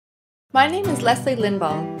My name is Leslie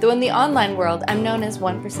Linball, though in the online world I'm known as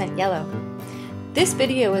 1% Yellow. This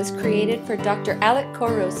video is created for Dr. Alec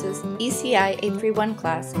Kouros' ECI 831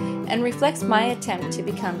 class and reflects my attempt to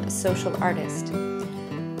become a social artist.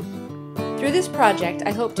 Through this project,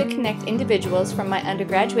 I hope to connect individuals from my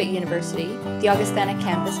undergraduate university, the Augustana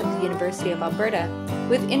campus of the University of Alberta,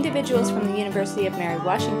 with individuals from the University of Mary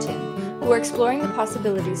Washington who are exploring the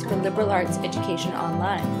possibilities for liberal arts education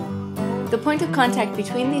online. The point of contact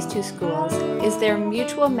between these two schools is their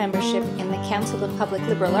mutual membership in the Council of Public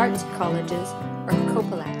Liberal Arts Colleges, or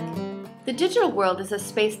COPALAC. The digital world is a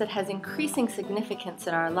space that has increasing significance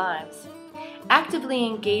in our lives. Actively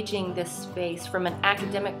engaging this space from an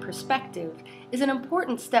academic perspective is an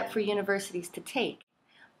important step for universities to take,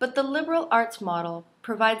 but the liberal arts model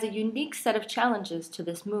provides a unique set of challenges to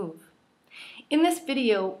this move. In this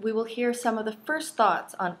video, we will hear some of the first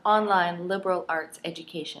thoughts on online liberal arts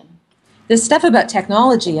education. This stuff about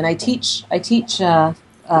technology, and I teach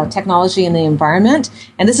technology in the environment,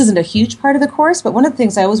 and this isn't a huge part of the course, but one of the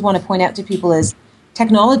things I always want to point out to people is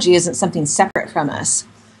technology isn't something separate from us.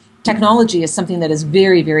 Technology is something that is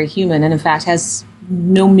very, very human and in fact has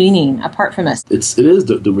no meaning apart from us. It is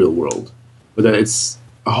the real world, but it's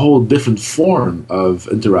a whole different form of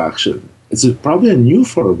interaction. It's probably a new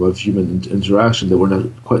form of human interaction that we're not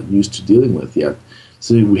quite used to dealing with yet.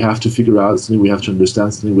 Something we have to figure out, something we have to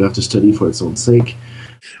understand, something we have to study for its own sake.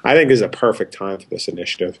 I think this is a perfect time for this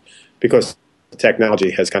initiative because technology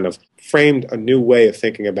has kind of framed a new way of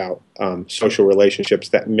thinking about social relationships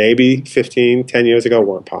that maybe 10 years ago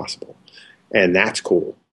weren't possible. And that's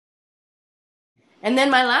cool. And then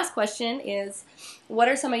my last question is, what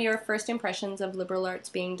are some of your first impressions of liberal arts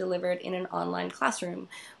being delivered in an online classroom?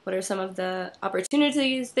 What are some of the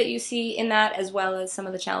opportunities that you see in that, as well as some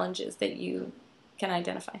of the challenges that you can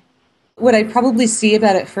identify? What I'd probably see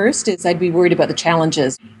about it first is I'd be worried about the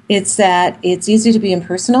challenges. It's that it's easy to be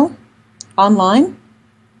impersonal online.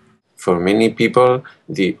 For many people,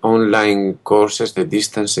 the online courses, the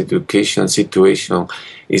distance education situation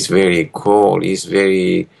is very cold, is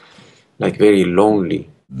very lonely.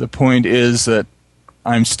 The point is that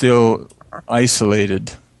I'm still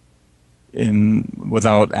isolated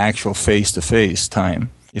without actual face-to-face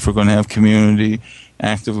time. If we're going to have community,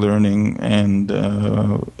 active learning, and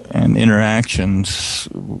interactions,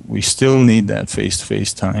 we still need that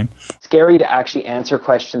face-to-face time. It's scary to actually answer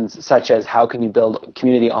questions such as how can you build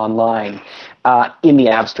community online in the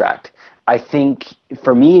abstract. I think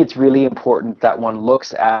for me it's really important that one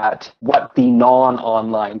looks at what the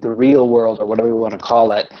non-online, the real world, or whatever we want to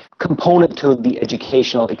call it, component to the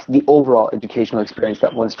overall educational experience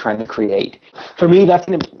that one's trying to create. For me, that's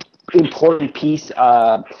an important piece,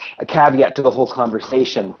 a caveat to the whole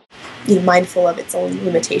conversation. Being mindful of its own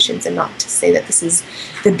limitations and not to say that this is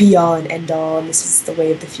the be-all and end-all and this is the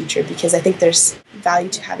way of the future, because I think there's value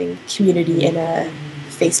to having community in a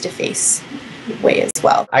face-to-face way as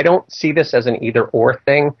well. I don't see this as an either-or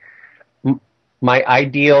thing. My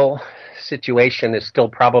ideal situation is still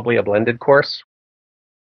probably a blended course.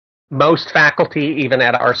 Most faculty, even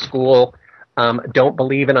at our school, don't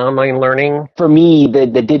believe in online learning. For me,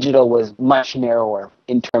 the digital was much narrower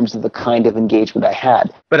in terms of the kind of engagement I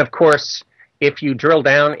had. But of course, if you drill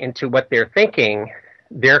down into what they're thinking,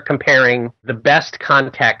 they're comparing the best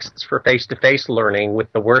contexts for face-to-face learning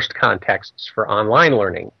with the worst contexts for online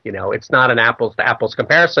learning. You know, it's not an apples-to-apples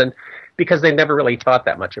comparison because they've never really thought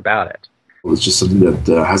that much about it. It's just something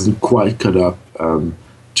that hasn't quite caught up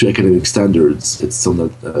to academic standards. It's still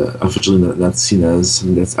not, unfortunately, not seen as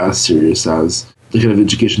something that's as serious as the kind of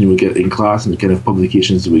education you would get in class and the kind of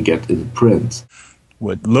publications you would get in print.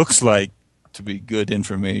 What looks like to be good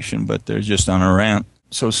information, but they're just on a rant.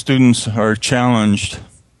 So students are challenged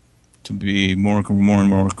to be more and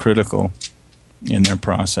more critical in their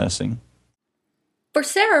processing. For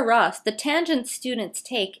Sarah Ross, the tangents students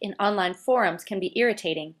take in online forums can be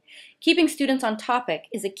irritating. Keeping students on topic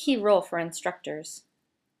is a key role for instructors.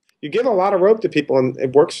 You give a lot of rope to people, and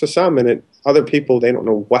it works for some, and other people, they don't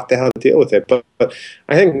know what the hell to deal with it. But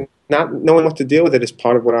I think not knowing what to deal with it is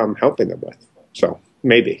part of what I'm helping them with. So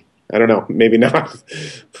maybe. I don't know. Maybe not.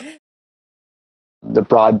 The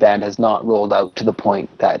broadband has not rolled out to the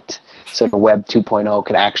point that sort of Web 2.0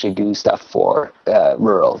 can actually do stuff for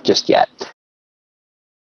rural just yet.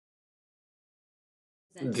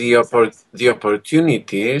 The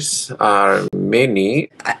opportunities are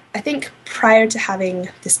many. I think prior to having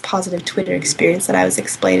this positive Twitter experience that I was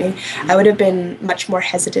explaining, I would have been much more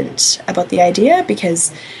hesitant about the idea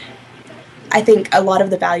because I think a lot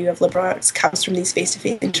of the value of liberal arts comes from these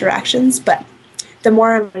face-to-face interactions, but the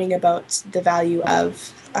more I'm learning about the value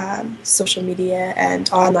of social media and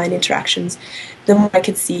online interactions, the more I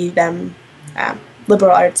could see them,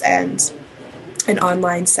 liberal arts and an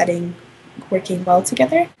online setting, working well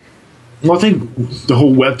together. Well, I think the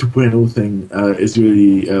whole Web 2.0 thing is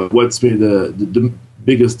really what's made the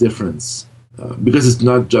biggest difference. Because it's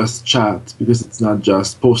not just chat, because it's not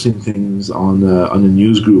just posting things on a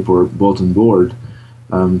news group or bulletin board,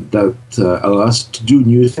 that allows us to do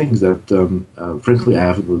new things that, frankly, I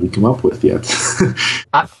haven't really come up with yet.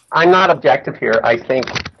 I'm not objective here. I think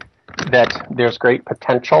that there's great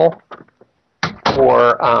potential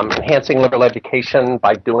for enhancing liberal education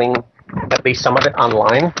by doing at least some of it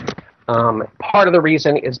online. Part of the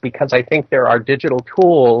reason is because I think there are digital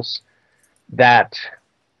tools that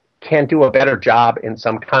can do a better job in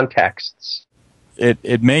some contexts.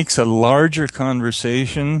 It makes a larger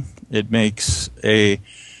conversation. It makes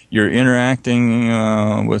you're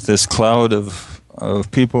interacting with this cloud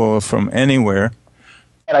of people from anywhere.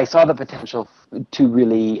 And I saw the potential to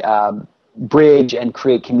really bridge and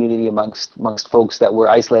create community amongst folks that were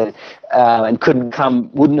isolated and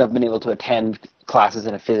wouldn't have been able to attend classes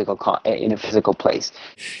in a physical place.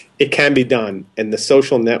 It can be done, and the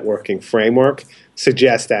social networking framework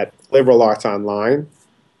suggests that liberal arts online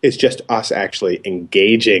is just us actually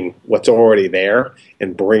engaging what's already there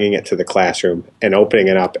and bringing it to the classroom and opening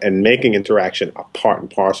it up and making interaction a part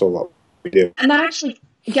and parcel of what we do. And that actually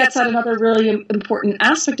gets at another really important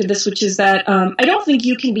aspect of this, which is that I don't think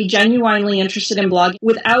you can be genuinely interested in blogging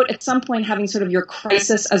without at some point having sort of your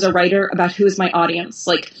crisis as a writer about who is my audience.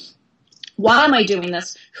 Like, why am I doing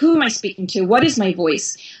this? Who am I speaking to? What is my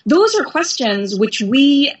voice? Those are questions which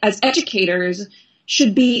we as educators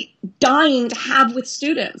should be dying to have with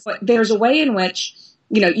students. But there's a way in which,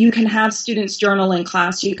 you can have students journal in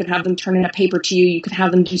class, you can have them turn in a paper to you, you can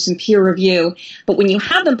have them do some peer review. But when you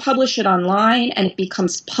have them publish it online and it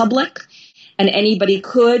becomes public and anybody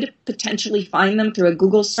could potentially find them through a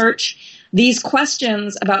Google search, these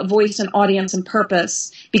questions about voice and audience and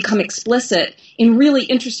purpose become explicit in really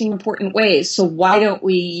interesting, important ways. So why don't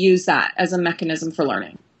we use that as a mechanism for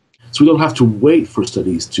learning? So we don't have to wait for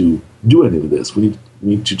studies to do any of this. We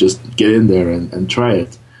need to just get in there and try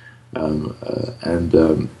it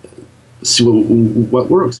and see what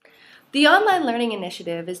works. The Online Learning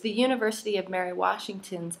Initiative is the University of Mary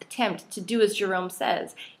Washington's attempt to do as Jerome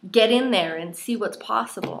says, get in there and see what's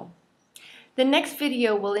possible. The next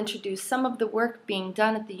video will introduce some of the work being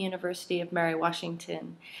done at the University of Mary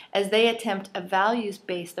Washington as they attempt a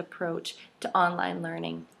values-based approach to online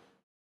learning.